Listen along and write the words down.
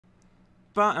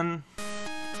button. Oh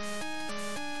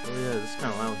yeah, it's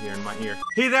kind of loud here in my ear.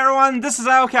 Hey there everyone, this is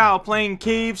raocow playing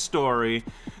Cave Story.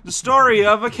 The story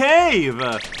of a cave!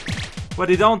 What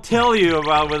they don't tell you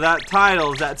about with that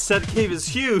title is that said cave is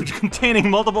huge, containing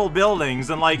multiple buildings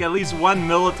and like at least one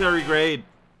military grade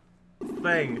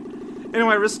thing.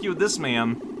 Anyway, I rescued this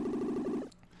man.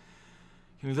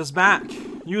 Give me this back.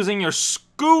 Using your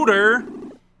scooter!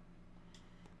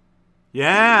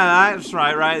 Yeah, that's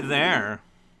right there.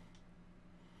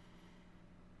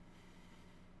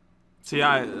 See,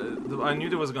 I knew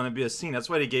there was gonna be a scene. That's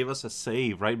why they gave us a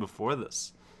save right before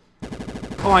this.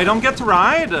 Oh, I don't get to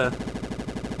ride?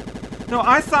 No,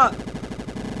 I thought...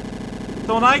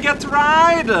 Don't I get to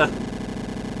ride? I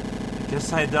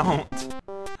guess I don't.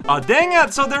 Oh, dang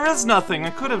it! So there is nothing. I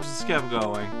could have just kept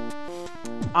going.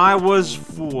 I was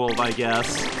fooled, I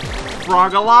guess.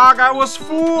 Frog-a-log, I was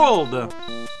fooled!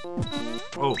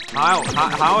 Oh,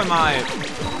 how am I...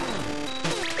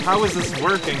 How is this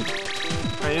working?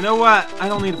 Alright, you know what? I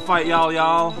don't need to fight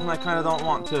y'all, and I kinda don't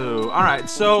want to. Alright,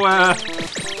 so,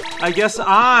 I guess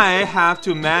I have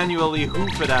to manually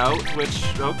hoof it out, which,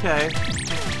 okay.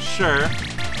 Sure.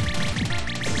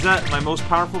 Is that my most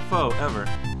powerful foe ever?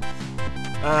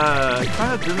 I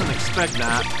kinda didn't expect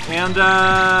that. And,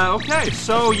 okay,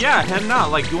 so yeah, heading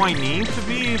out. Like, do I need to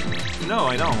be... No,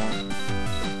 I don't.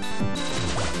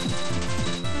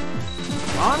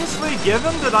 Honestly,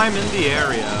 given that I'm in the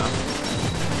area,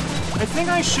 I think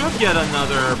I should get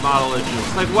another bottle of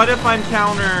juice. Like, what if I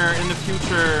encounter in the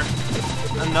future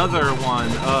another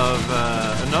one of,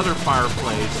 another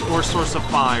fireplace or source of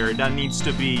fire that needs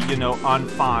to be, you know,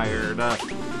 unfired?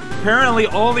 Apparently,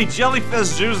 only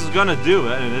jellyfish juice is gonna do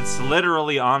it, and it's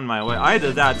literally on my way. I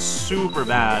did that super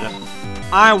bad.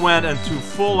 I went into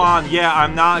full-on, yeah,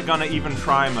 I'm not gonna even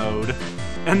try mode.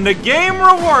 And the game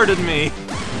rewarded me!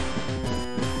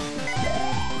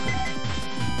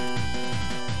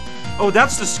 Oh,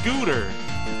 that's the scooter!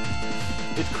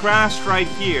 It crashed right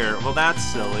here. Well, that's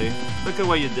silly. Look at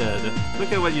what you did.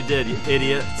 Look at what you did, you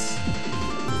idiots.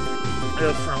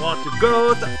 If I want to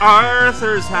go to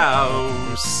Arthur's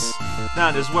house,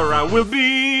 that is where I will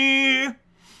be!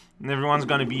 And everyone's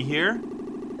gonna be here?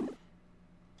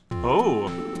 Oh.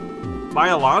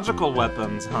 Biological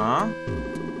weapons, huh?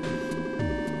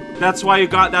 That's why you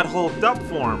got that hulked up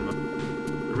form.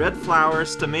 Red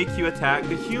flowers to make you attack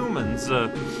the humans.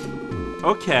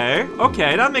 Okay,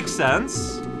 that makes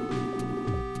sense.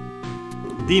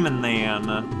 Demon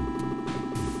Man.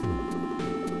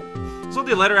 So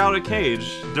they let her out of a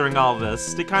cage during all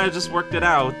this. They kind of just worked it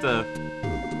out.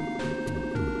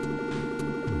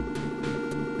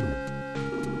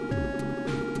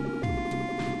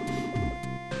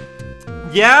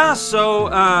 Yeah, so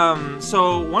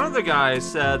one of the guys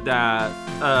said that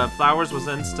Flowers was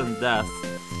instant death.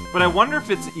 But I wonder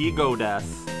if it's ego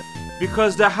death.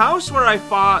 Because the house where I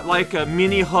fought, like, a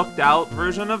mini hooked out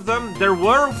version of them, there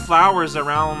were flowers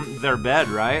around their bed,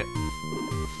 right?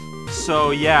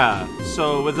 So, yeah.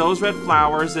 So, with those red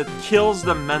flowers, it kills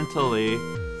them mentally.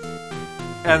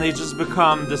 And they just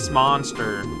become this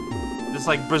monster. This,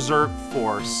 like, berserk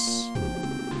force.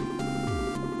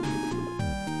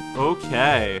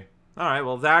 Okay. Alright,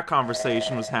 well, that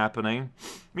conversation was happening.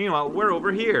 Meanwhile, we're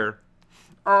over here.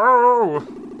 Oh!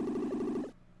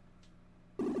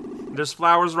 There's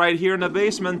flowers right here in the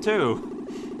basement, too.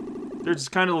 They're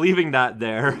just kind of leaving that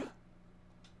there.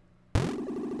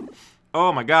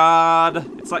 Oh my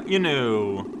god. It's like you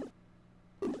knew.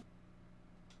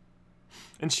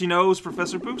 And she knows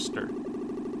Professor Booster.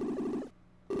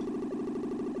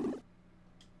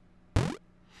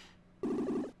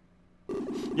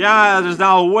 Yeah, there's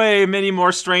now way many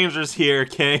more strangers here,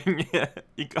 King.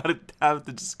 You gotta have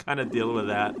to just kind of deal with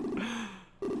that.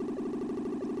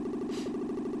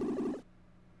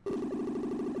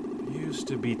 Used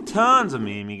to be tons of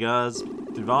Mimigas.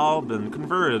 They've all been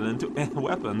converted into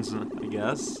weapons, I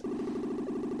guess.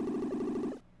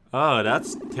 Oh,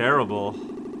 that's terrible.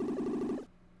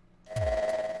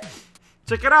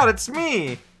 Check it out, it's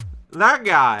me! That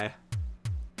guy.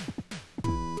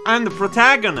 I'm the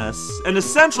protagonist, an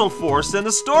essential force in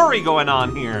the story going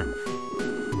on here.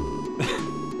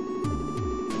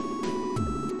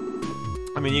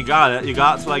 I mean, you got it. You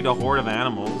got to, like, the horde of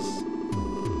animals.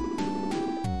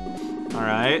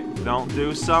 Alright, don't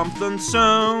do something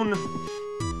soon.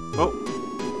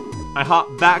 Oh, I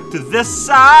hop back to this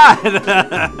side.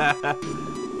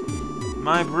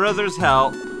 My brother's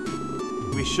help.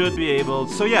 We should be able...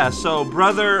 So yeah, so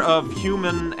brother of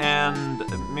human and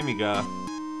Mimiga.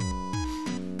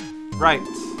 Right.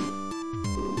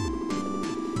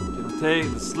 Gonna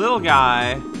take this little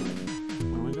guy.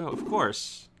 Where we go? Of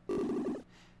course.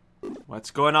 What's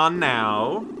going on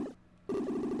now?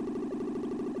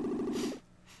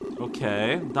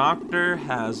 Okay, doctor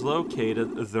has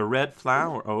located the red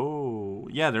flower. Oh,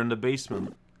 yeah, they're in the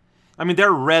basement. I mean,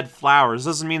 they're red flowers.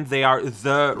 Doesn't mean they are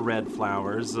the red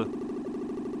flowers.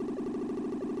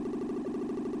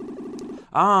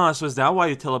 Ah, so is that why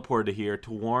you teleported here?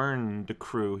 To warn the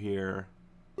crew here.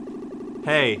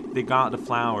 Hey, they got the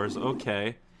flowers.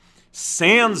 Okay.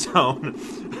 Sand Zone!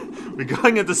 We're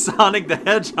going into Sonic the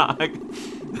Hedgehog.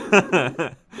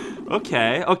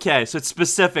 Okay, so it's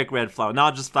specific red flower,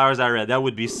 not just flowers I read. That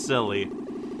would be silly.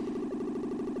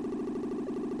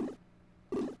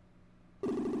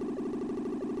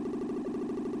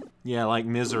 Yeah, like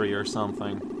Misery or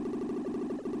something.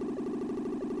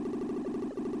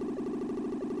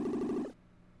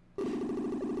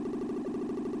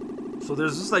 So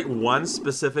there's just like one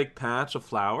specific patch of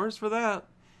flowers for that?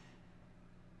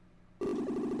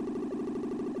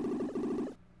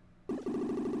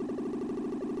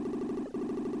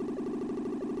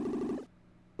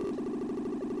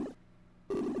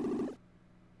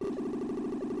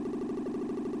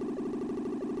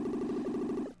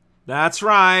 That's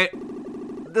right.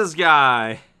 This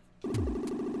guy.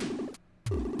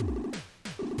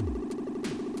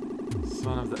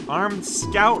 Son of the armed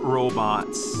scout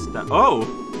robots. Oh,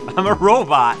 I'm a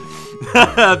robot.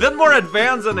 A bit more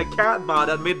advanced than a cat bot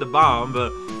that made the bomb.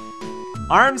 But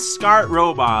armed scout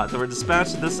robots that were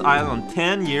dispatched to this island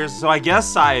 10 years. So I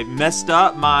guess I messed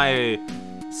up my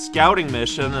scouting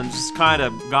mission and just kind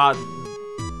of got,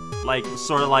 like,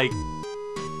 sort of like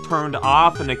turned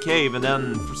off in a cave, and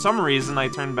then for some reason I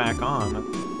turned back on.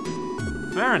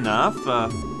 Fair enough. Do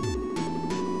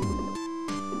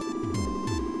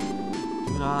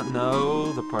not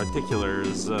know the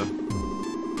particulars. One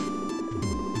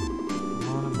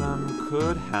of them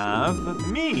could have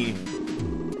me.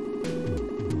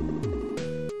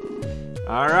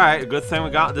 Alright, good thing we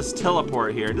got this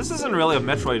teleport here. This isn't really a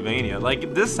Metroidvania.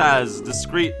 Like, this has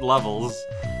discrete levels.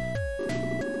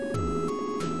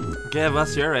 Give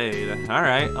us your aid.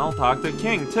 Alright, I'll talk to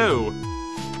King, too.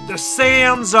 The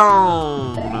Sand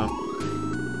Zone!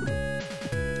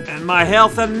 And my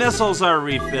health and missiles are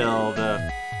refilled.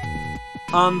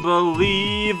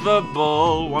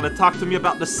 Unbelievable. Want to talk to me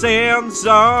about the Sand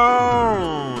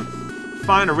Zone?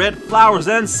 Find red flowers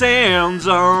and Sand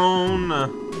Zone.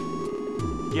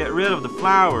 Get rid of the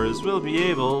flowers. We'll be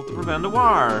able to prevent a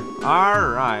war.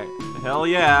 Alright. Hell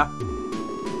yeah.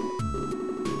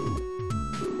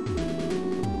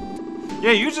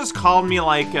 Yeah, you just called me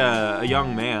like a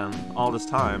young man all this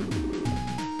time.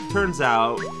 Turns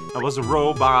out, I was a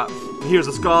robot. Here's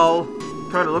a skull.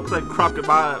 Kinda looks like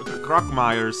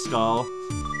Crocmire's skull.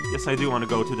 Yes, I do want to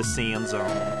go to the Sand Zone.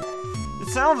 It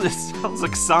sounds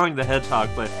like Sonic the Hedgehog,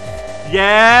 but...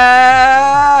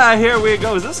 Yeah! Here we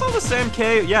go. Is this all the same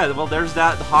cave? Yeah, well, there's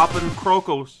that Hoppin'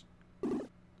 Crocos.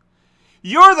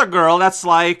 You're the girl that's,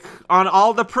 like, on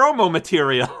all the promo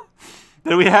material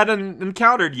that we hadn't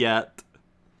encountered yet.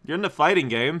 You're in the fighting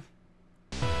game.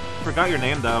 Forgot your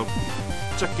name, though.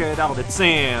 Check it out, it's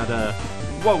Sand.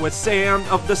 Whoa, it's Sand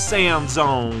of the Sand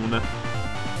Zone.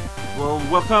 Well,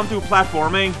 welcome to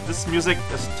platforming. This music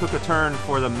just took a turn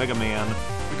for the Mega Man.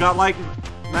 We got, like,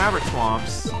 Maverick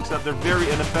Swamps, except they're very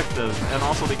ineffective, and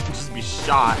also they can just be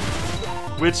shot,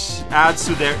 which adds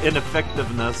to their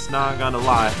ineffectiveness, not gonna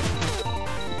lie.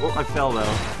 Oh, I fell,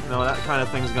 though. No, that kind of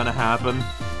thing's gonna happen.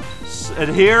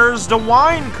 And here's the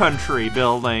Wine Country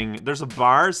building. There's a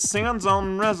bar, Sand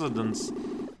Zone residence.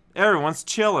 Everyone's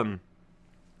chilling.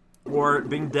 Or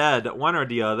being dead, one or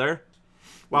the other.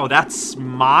 Wow, that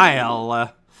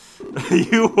smile.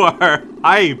 You are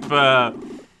hype.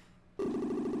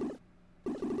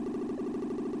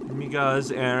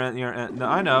 Amigas, Aaron, no,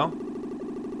 I know.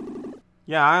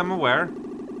 Yeah, I'm aware.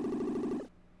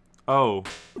 Oh.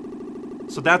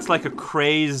 So that's like a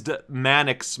crazed,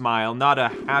 manic smile, not a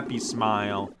happy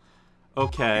smile.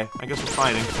 Okay, I guess we're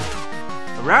fighting.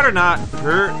 I'd rather not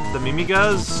hurt the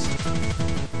Mimigas.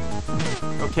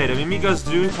 Okay, the Mimigas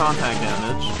do contact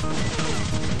damage.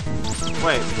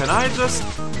 Wait, can I just...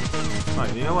 Oh,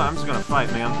 you know what? I'm just gonna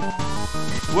fight, man.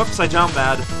 Whoops, I jumped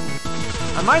bad.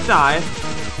 I might die.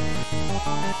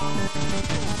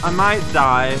 I might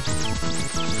die.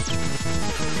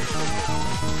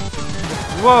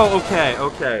 Whoa, okay.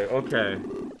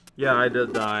 Yeah, I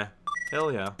did die.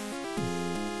 Hell yeah.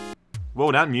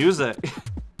 Whoa, that music.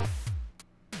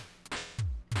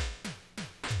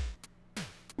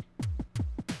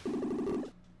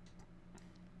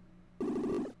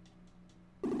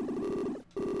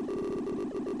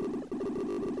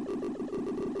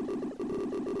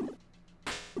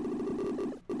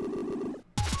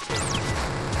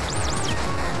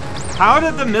 How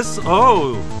did the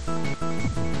oh.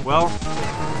 Well.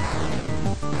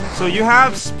 So you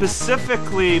have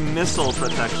specifically missile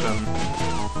protection.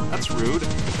 That's rude.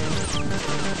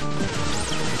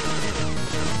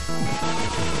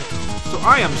 So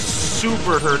I am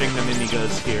super hurting the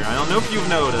Mimigas here. I don't know if you've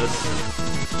noticed.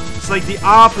 It's like the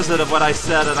opposite of what I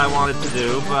said that I wanted to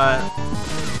do, but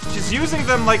she's using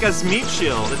them like as meat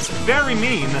shield. It's very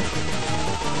mean.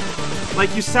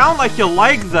 Like, you sound like you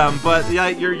like them, but yeah,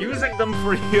 you're using them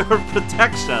for your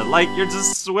protection. Like, you're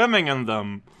just swimming in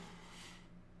them.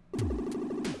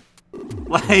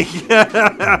 Like,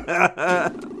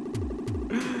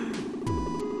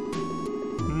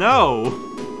 no.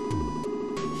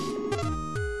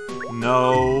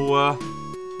 No.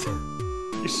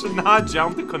 You should not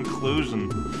jump to conclusion.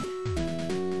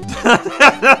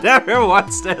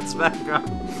 Everyone stands back up.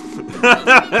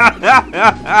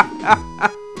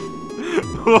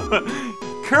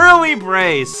 Curly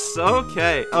brace.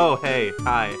 Okay. Oh, hey.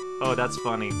 Hi. Oh, that's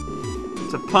funny.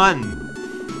 It's a pun.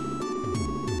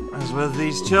 As with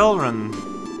these children.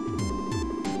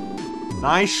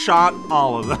 I shot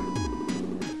all of them.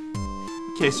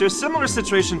 Okay, so a similar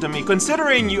situation to me.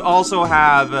 Considering you also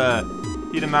have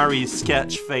Hidamari's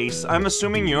sketch face, I'm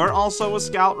assuming you're also a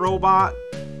scout robot?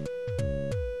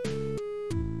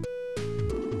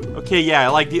 Okay, yeah,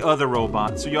 like the other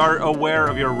robot. So you are aware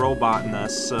of your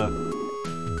robotness.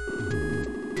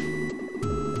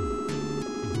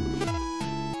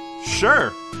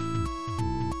 Sure.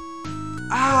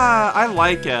 Ah, I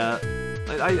like it.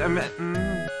 I mean,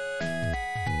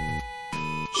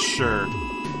 sure.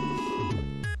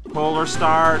 Polar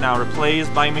Star, now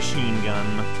replaced by Machine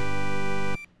Gun.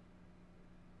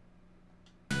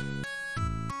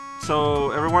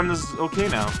 So, everyone is okay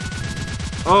now.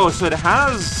 Oh, so it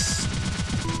has...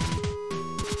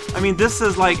 I mean, this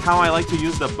is like how I like to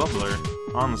use the bubbler,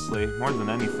 honestly, more than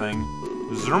anything.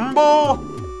 Zumbo!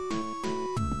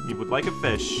 You would like a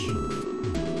fish.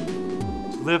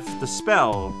 To lift the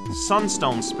spell.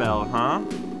 Sunstone spell, huh?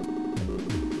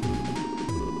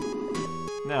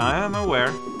 Yeah, I am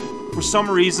aware. For some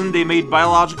reason, they made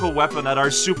biological weapons that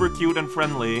are super cute and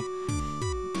friendly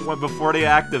before they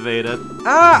activate it.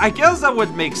 I guess that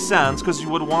would make sense, because you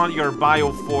would want your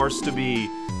Bioforce to be,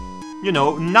 you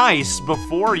know, nice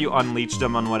before you unleash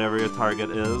them on whatever your target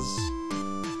is.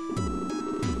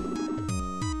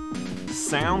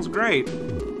 Sounds great.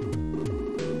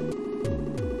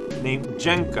 Named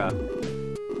Jenka.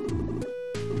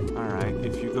 Alright,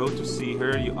 if you go to see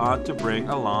her, you ought to bring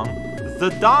along the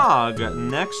dog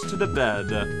next to the bed.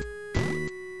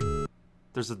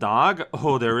 There's a dog?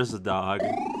 Oh, there is a dog.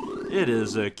 It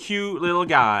is a cute little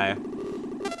guy.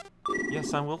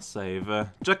 Yes, I will save.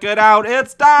 Check it out,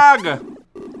 it's dog!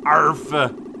 Arf!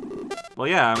 Well,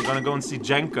 yeah, I'm gonna go and see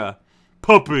Jenka.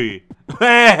 Puppy!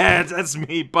 That's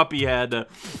me, puppy head.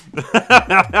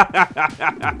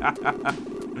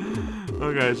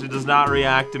 Okay, she does not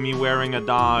react to me wearing a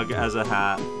dog as a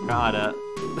hat. Got it.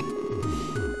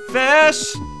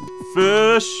 Fish!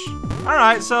 Fish!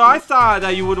 Alright, so I thought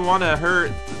that you would want to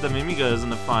hurt the Mimigas in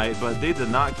the fight, but they did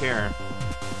not care.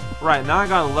 Right, now I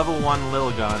got a level 1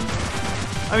 Lil Gun.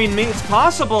 I mean, it's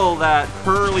possible that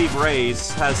Curly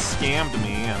Brace has scammed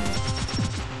me and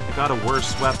I got a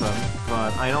worse weapon,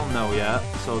 but I don't know yet.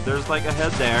 So there's like a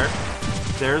head there.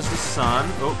 There's the sun.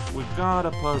 Oh, we got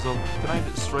a puzzle. Can I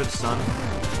destroy the sun?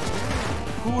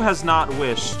 Who has not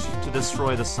wished to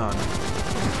destroy the sun?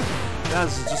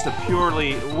 That's just a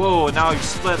purely... Whoa, now you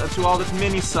split into all these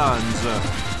mini-suns.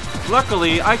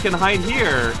 Luckily, I can hide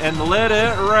here and let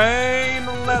it rain,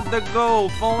 let the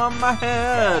gold fall on my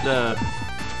head.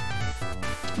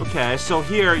 Okay, so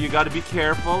here you gotta be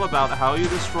careful about how you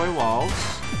destroy walls,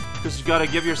 because you gotta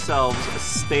give yourselves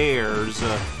stairs.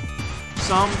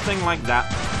 Something like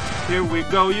that. Here we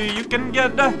go, you can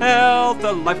get the health,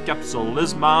 the life capsule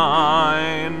is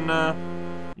mine.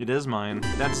 It is mine.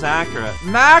 That's accurate.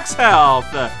 Max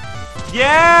health!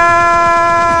 Yeah!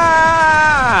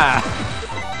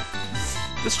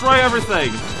 Destroy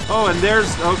everything! Oh, and there's...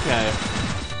 Okay.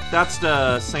 That's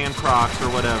the Sand Crocs or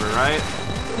whatever, right?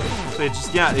 So it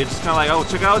just... Yeah, it's just kind of like, oh,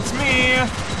 check out, it's me!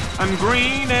 I'm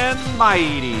green and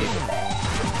mighty.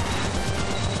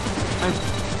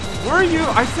 Were you...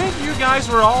 I think you guys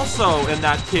were also in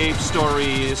that Cave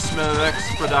Story Smooth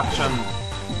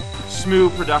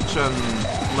production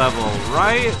level,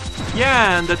 right?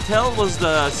 Yeah, and the tail was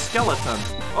the skeleton.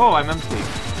 Oh, I'm empty.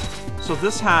 So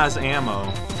this has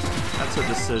ammo. That's a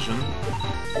decision.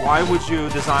 Why would you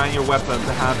design your weapon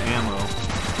to have ammo?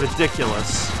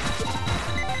 Ridiculous.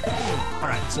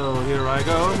 Alright, so here I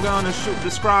go. I'm gonna shoot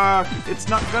this croc. It's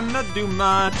not gonna do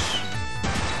much.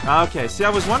 Okay, see, I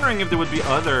was wondering if there would be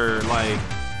other, like,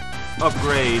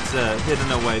 upgrades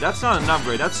hidden away. That's not an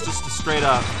upgrade, that's just a straight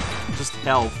up, just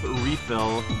health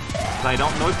refill that I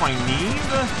don't know if I need.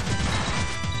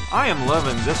 I am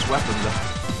loving this weapon, though.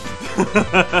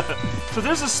 So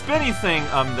there's a spinny thing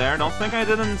there. Don't think I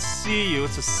didn't see you.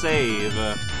 It's a save.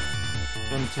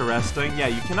 Interesting. Yeah,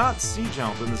 you cannot see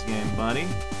jump in this game, buddy.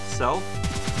 Self.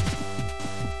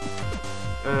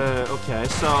 Okay,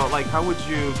 so, like, how would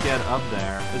you get up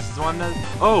there? Is this the one that...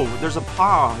 Oh, there's a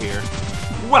paw here.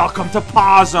 Welcome to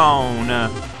Paw Zone!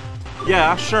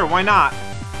 Yeah, sure, why not?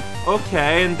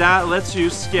 Okay, and that lets you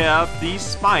skip these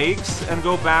spikes and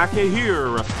go back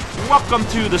here. Welcome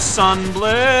to the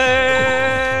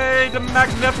Sunblade! The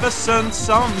magnificent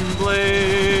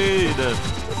Sunblade!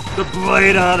 The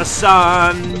blade of the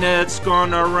sun, it's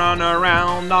gonna run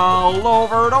around all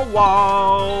over the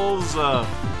walls! Well,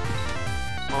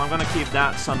 I'm gonna keep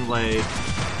that Sunblade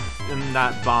in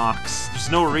that box. There's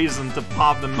no reason to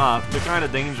pop them up. They're kinda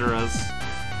dangerous.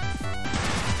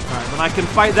 Alright, then I can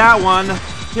fight that one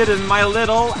hidden in my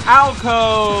little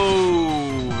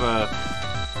alcove!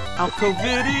 Alcove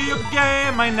video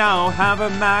game, I now have a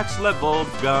max level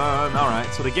gun.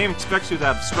 Alright, so the game expects you to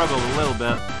have struggled a little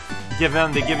bit. They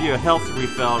give you a health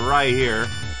refill right here.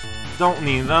 Don't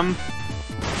need them.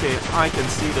 Okay, I can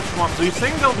see the swamp. Do you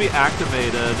think they'll be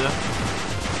activated?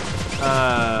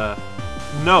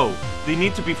 No. They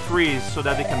need to be freeze so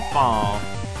that they can fall.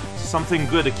 Something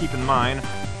good to keep in mind.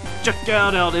 Check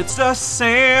out, it's the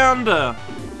sand! I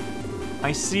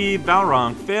see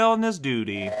Balrog failing his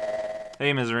duty.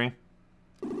 Hey, Misery.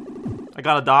 I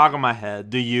got a dog on my head.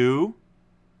 Do you?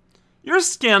 Your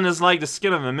skin is like the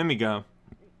skin of a Mimiga.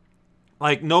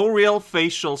 Like, no real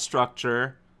facial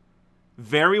structure.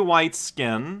 Very white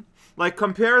skin. Like,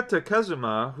 compared to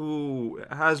Kazuma, who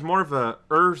has more of a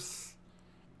earth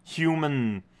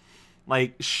human,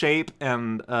 like, shape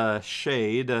and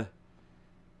shade.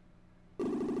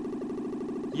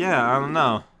 Yeah, I don't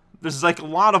know. There's, like, a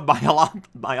lot of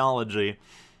biology.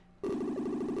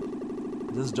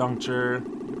 This juncture,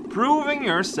 you're proving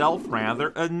yourself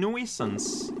rather a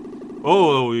nuisance.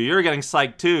 Oh, you're getting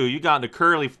psyched too. You got the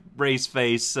curly brace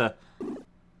face. Uh-oh.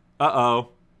 I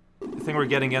think we're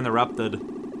getting interrupted.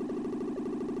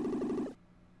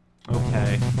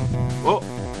 Okay. Oh,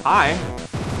 hi.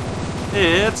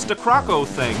 It's the Croco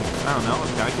thing. I don't know,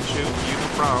 okay, I can shoot you, no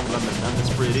problem, and that's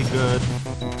pretty good.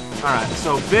 Alright,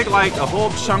 so big, like, a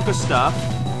whole chunk of stuff.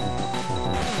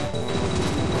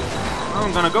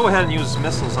 I'm gonna go ahead and use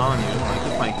missiles on you, like,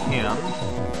 if I can.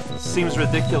 Seems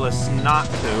ridiculous not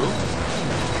to.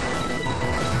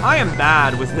 I am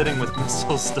bad with hitting with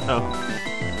missiles, though.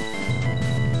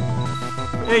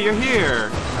 Hey, you're here!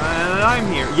 And I'm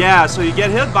here. Yeah, so you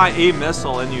get hit by a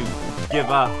missile and you give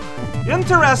up.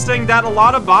 Interesting that a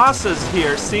lot of bosses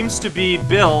here seems to be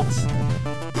built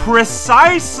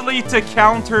precisely to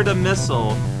counter the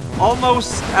missile.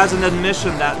 Almost as an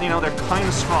admission that, you know, they're kind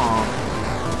of strong.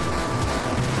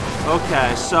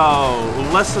 Okay, so,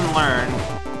 lesson learned.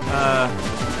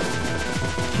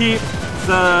 Keep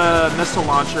the missile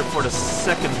launcher for the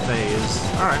second phase.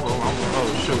 Alright, well,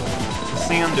 oh shoot. The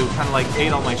sand dude kind of like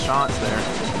ate all my shots there.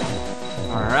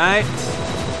 Alright.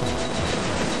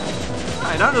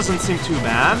 Alright, that doesn't seem too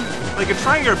bad. Like, you're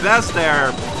trying your best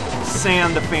there,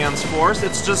 Sand Defense Force.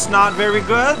 It's just not very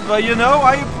good, but you know,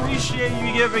 I appreciate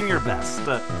you giving your best.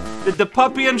 Did the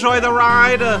puppy enjoy the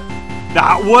ride?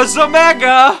 That was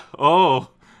Omega! Oh,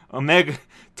 Omega.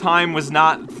 Time was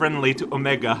not friendly to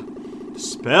Omega.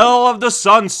 Spell of the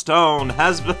Sunstone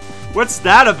has been... What's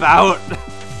that about?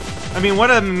 I mean,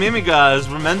 what a Mimiga is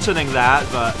mentioning that,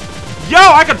 but... Yo,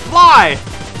 I can fly!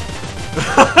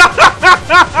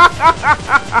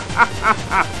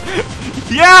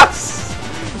 Yes!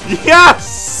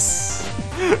 Yes!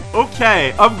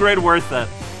 Okay, upgrade worth it.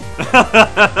 I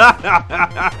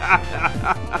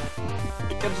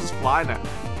can just fly now.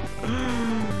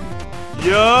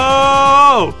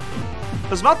 Yo! I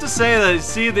was about to say that,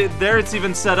 see, there it's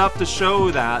even set up to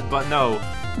show that, but no.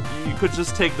 You could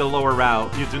just take the lower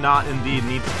route. You do not indeed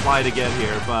need to fly to get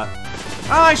here, but...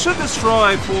 I should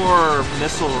destroy for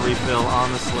missile refill,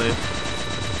 honestly.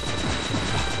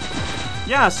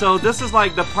 Yeah, so this is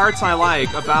like the parts I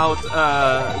like about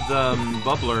the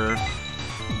bubbler,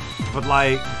 but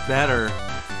like better.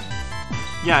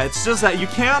 Yeah, it's just that you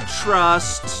can't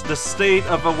trust the state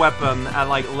of a weapon at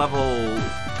like level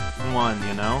 1,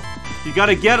 you know? You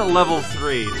gotta get at level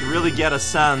 3 to really get a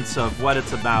sense of what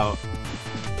it's about.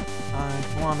 I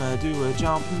wanna do a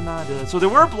jump, not a... So there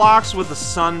were blocks with the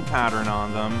sun pattern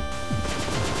on them.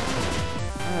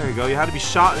 There you go, you had to be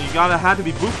shot, had to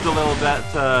be booped a little bit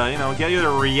to, you know, get you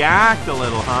to react a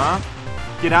little, huh?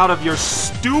 Get out of your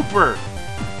stupor!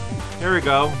 There we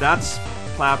go. That's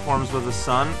platforms with the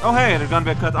sun. Oh hey, they're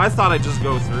gonna be cut. I thought I'd just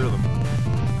go through them.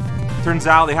 Turns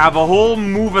out they have a whole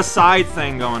move aside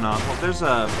thing going on. Well, there's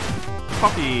a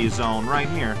puppy zone right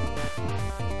here.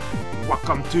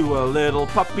 Welcome to a little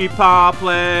puppy paw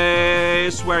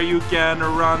place where you can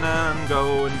run and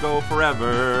go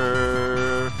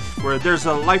forever. Where there's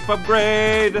a life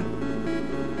upgrade.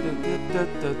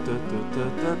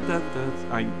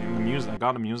 I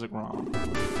got the music wrong.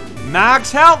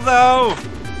 Max health though.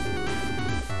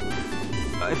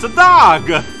 It's a dog.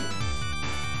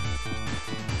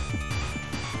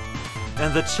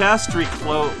 And the chest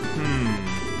reclo.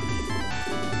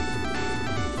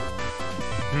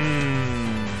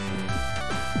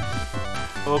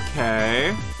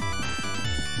 Okay.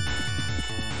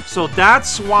 So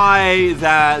that's why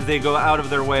that they go out of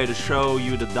their way to show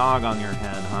you the dog on your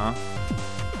head, huh?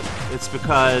 It's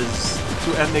because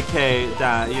to indicate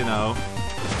that, you know,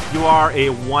 you are a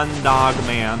one-dog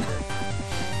man.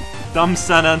 Dumb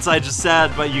sentence I just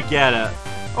said, but you get it.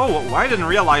 Oh, well, I didn't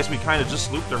realize we kind of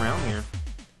just looped around here.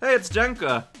 Hey, it's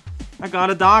Jenka. I got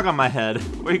a dog on my head.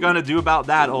 What are you gonna do about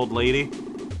that, old lady?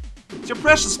 It's your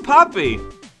precious puppy!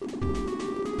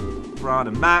 Brought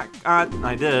him back.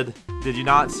 I did. Did you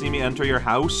not see me enter your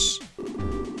house?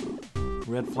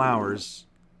 Red flowers.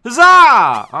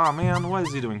 Huzzah! Oh man, what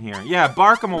is he doing here? Yeah,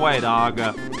 bark him away, dog.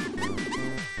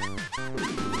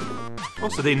 Oh,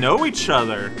 so they know each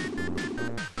other.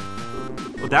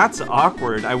 Well, that's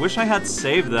awkward. I wish I had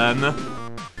saved then.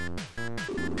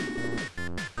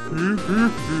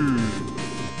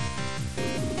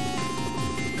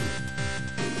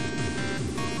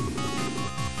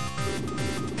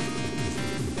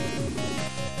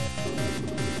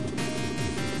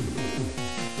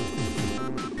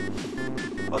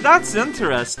 Well, that's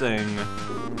interesting.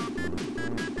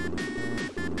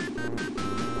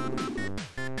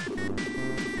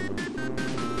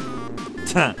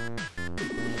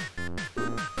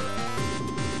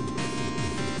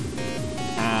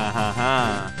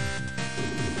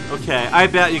 Okay, I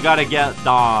bet you gotta get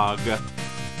dog.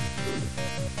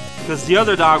 Because the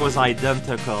other dog was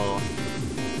identical.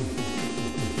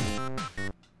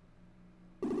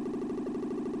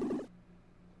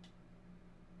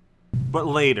 But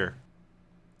later.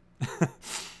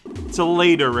 It's a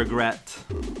later regret.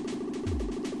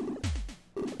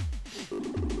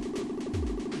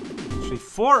 Actually,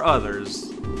 4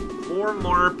 others. 4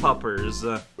 more puppers.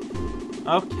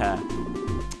 Okay.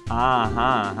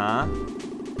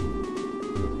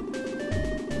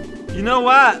 You know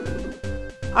what?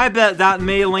 I bet that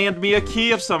may land me a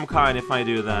key of some kind if I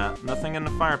do that. Nothing in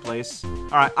the fireplace.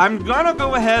 Alright, I'm gonna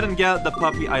go ahead and get the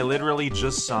puppy I literally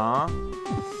just saw.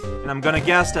 And I'm gonna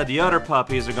guess that the other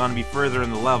puppies are gonna be further in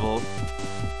the level.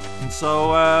 And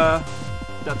so,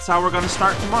 that's how we're gonna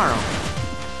start tomorrow.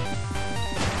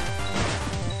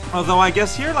 Although I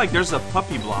guess here, like, there's a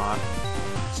puppy block.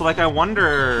 So, like, I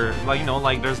wonder, like, you know,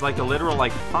 like, there's, like, a literal,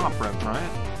 like, pop rep, right?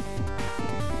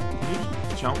 Can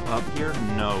you jump up here?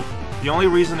 No. The only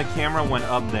reason the camera went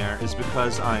up there is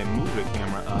because I moved the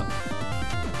camera up.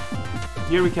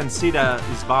 Here we can see that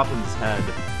he's bopping his head.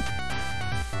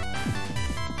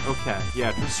 Okay,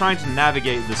 yeah, just trying to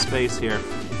navigate the space here.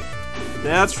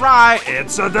 That's right,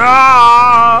 it's a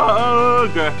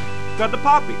dog! Got the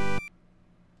puppy.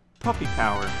 Puppy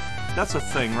power. That's a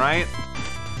thing, right?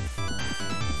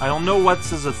 I don't know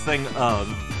what's as a thing of.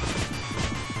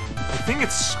 I think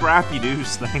it's Scrappy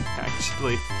Doo's thing,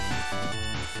 actually.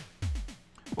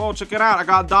 Well, check it out, I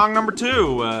got dog number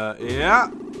 2. Yeah,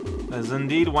 is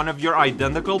indeed one of your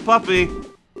identical puppy.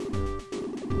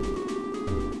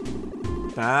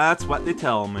 That's what they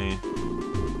tell me.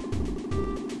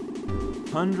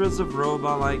 Hundreds of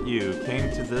robots like you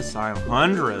came to this island.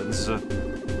 Hundreds?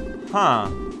 Huh.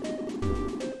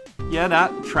 Yeah,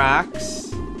 that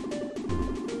tracks.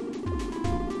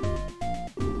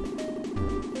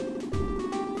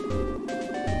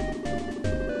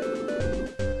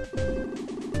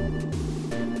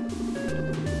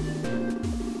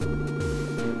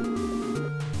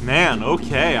 Man,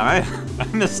 okay, I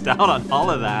missed out on all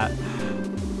of that.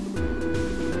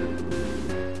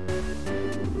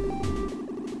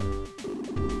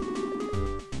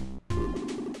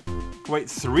 Wait,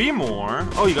 3 more?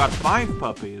 Oh, you got 5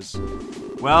 puppies.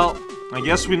 Well, I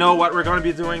guess we know what we're gonna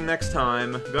be doing next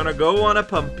time. Gonna go on a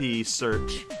puppy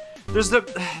search. There's a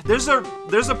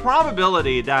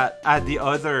probability that at the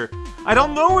other... I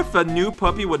don't know if a new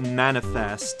puppy would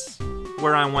manifest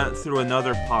where I went through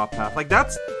another paw path. Like,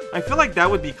 that's... I feel like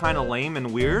that would be kind of lame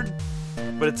and weird,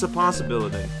 but it's a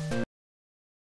possibility.